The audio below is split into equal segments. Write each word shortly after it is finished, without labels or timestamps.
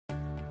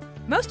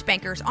Most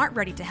bankers aren't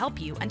ready to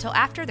help you until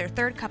after their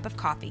third cup of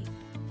coffee.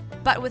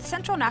 But with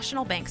Central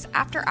National Bank's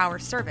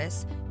after-hours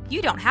service,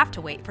 you don't have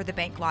to wait for the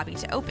bank lobby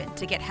to open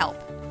to get help.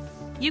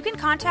 You can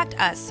contact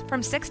us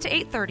from 6 to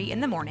 8:30 in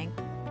the morning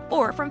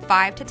or from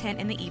 5 to 10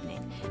 in the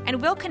evening,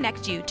 and we'll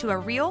connect you to a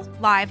real,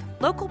 live,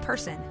 local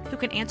person who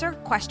can answer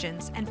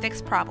questions and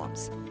fix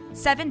problems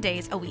 7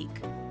 days a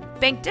week.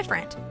 Bank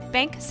different.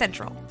 Bank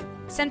Central.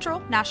 Central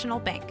National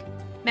Bank.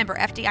 Member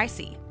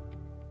FDIC.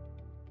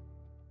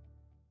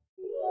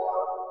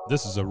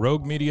 This is a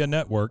Rogue Media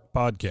Network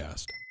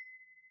podcast.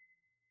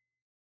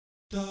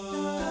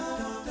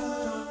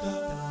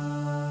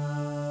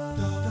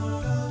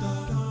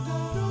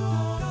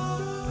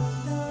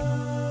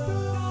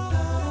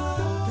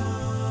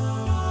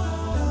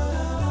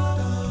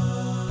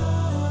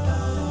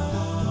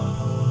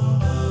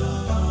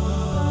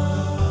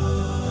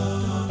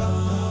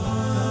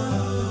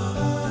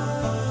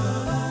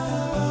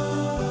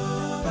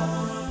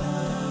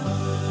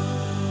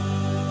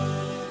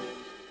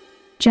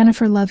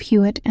 Jennifer Love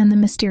Hewitt and the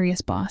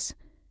Mysterious Boss.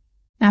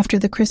 After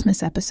the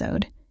Christmas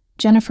episode,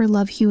 Jennifer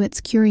Love Hewitt's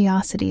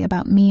curiosity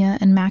about Mia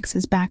and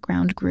Max's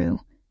background grew.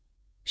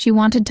 She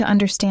wanted to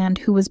understand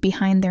who was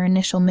behind their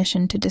initial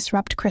mission to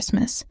disrupt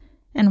Christmas,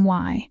 and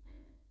why.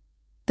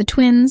 The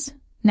twins,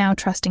 now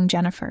trusting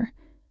Jennifer,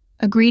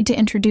 agreed to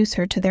introduce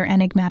her to their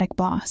enigmatic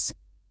boss.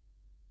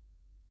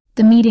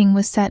 The meeting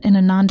was set in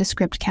a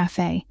nondescript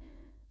cafe,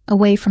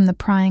 away from the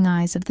prying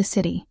eyes of the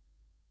city.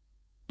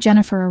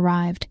 Jennifer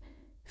arrived,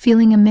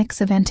 feeling a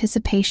mix of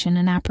anticipation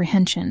and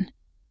apprehension.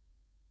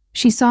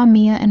 She saw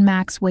Mia and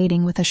Max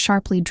waiting with a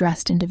sharply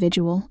dressed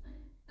individual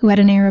who had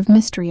an air of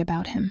mystery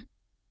about him.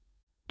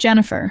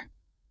 "Jennifer,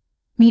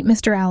 meet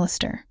Mr.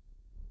 Allister,"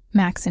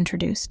 Max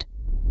introduced.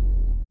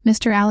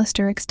 Mr.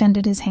 Allister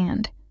extended his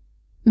hand.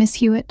 "Miss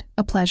Hewitt,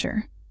 a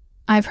pleasure.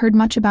 I've heard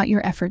much about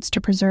your efforts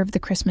to preserve the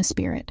Christmas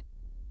spirit."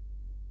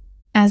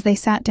 As they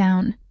sat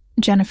down,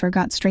 Jennifer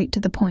got straight to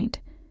the point.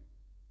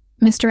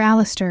 "Mr.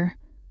 Allister,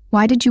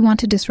 why did you want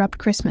to disrupt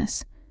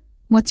Christmas?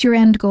 What's your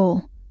end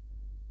goal?"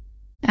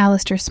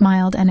 Allister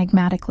smiled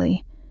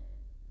enigmatically.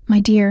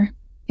 "My dear,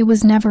 it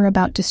was never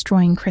about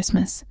destroying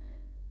Christmas.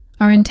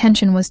 Our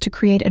intention was to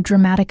create a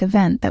dramatic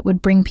event that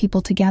would bring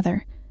people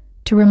together,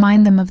 to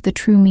remind them of the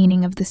true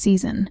meaning of the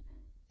season.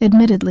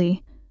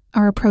 Admittedly,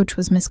 our approach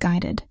was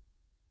misguided."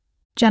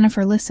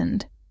 Jennifer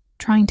listened,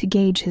 trying to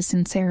gauge his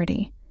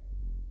sincerity.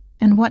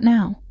 "And what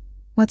now?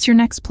 What's your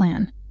next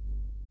plan?"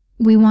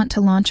 "We want to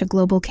launch a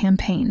global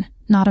campaign,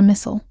 not a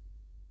missile."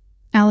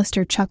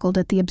 Allister chuckled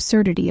at the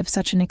absurdity of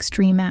such an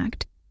extreme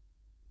act.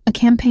 "A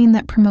campaign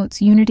that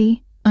promotes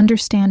unity,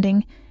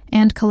 understanding,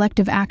 and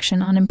collective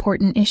action on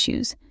important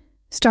issues,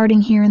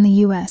 starting here in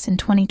the U.S. in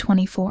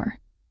 2024.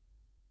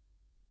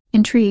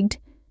 Intrigued,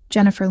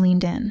 Jennifer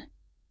leaned in.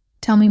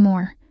 "Tell me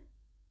more."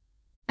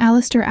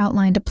 Allister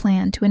outlined a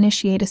plan to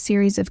initiate a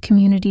series of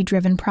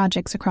community-driven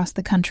projects across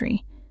the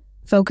country,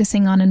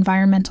 focusing on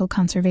environmental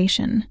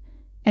conservation,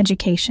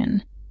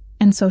 education,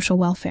 and social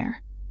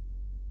welfare.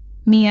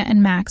 Mia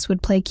and Max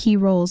would play key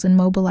roles in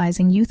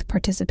mobilizing youth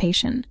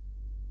participation.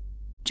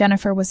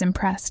 Jennifer was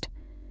impressed.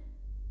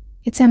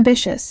 "It's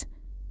ambitious,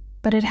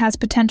 but it has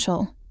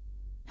potential.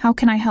 How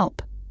can I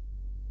help?"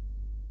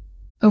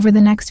 Over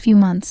the next few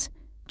months,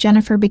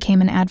 Jennifer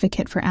became an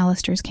advocate for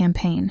Allister's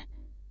campaign.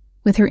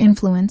 With her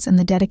influence and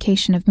the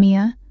dedication of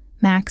Mia,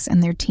 Max,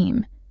 and their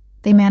team,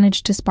 they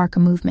managed to spark a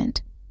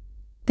movement.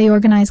 They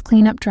organized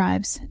cleanup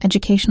drives,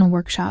 educational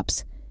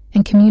workshops,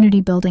 and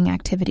community-building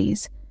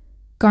activities,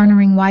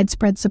 garnering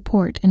widespread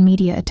support and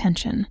media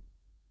attention.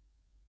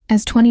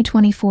 As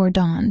 2024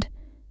 dawned,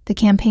 the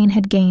campaign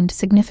had gained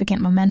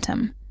significant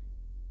momentum.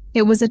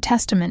 It was a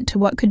testament to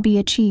what could be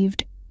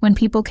achieved when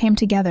people came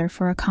together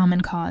for a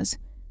common cause,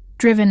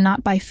 driven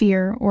not by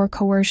fear or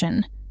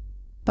coercion,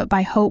 but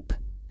by hope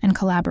and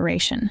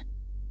collaboration.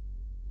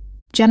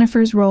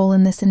 Jennifer's role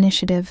in this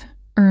initiative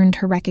earned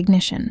her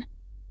recognition,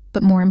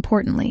 but more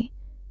importantly,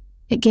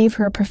 it gave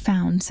her a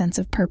profound sense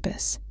of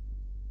purpose.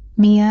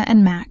 Mia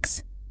and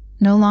Max,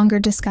 no longer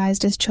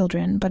disguised as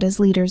children but as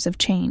leaders of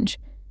change,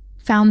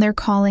 found their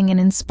calling in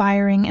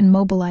inspiring and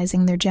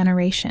mobilizing their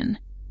generation.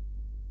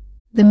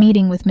 The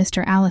meeting with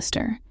Mr.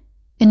 Allister,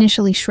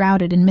 initially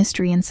shrouded in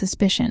mystery and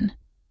suspicion,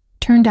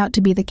 turned out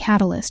to be the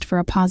catalyst for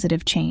a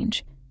positive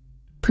change,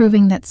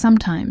 proving that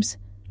sometimes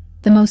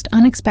the most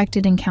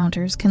unexpected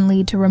encounters can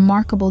lead to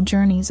remarkable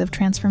journeys of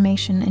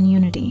transformation and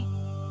unity.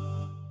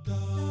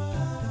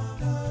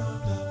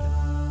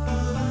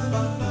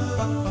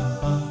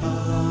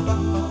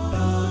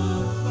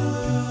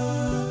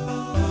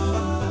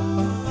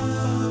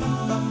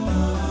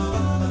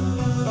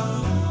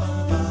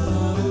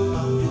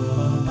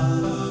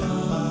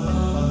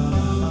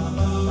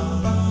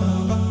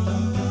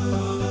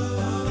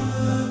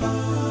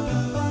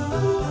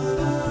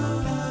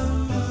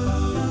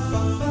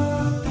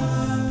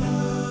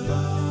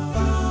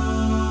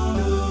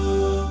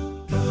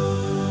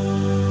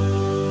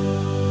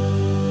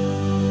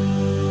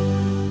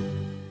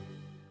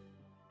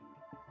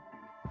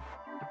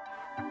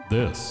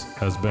 This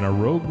has been a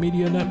Rogue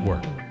Media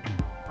Network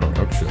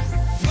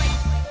production.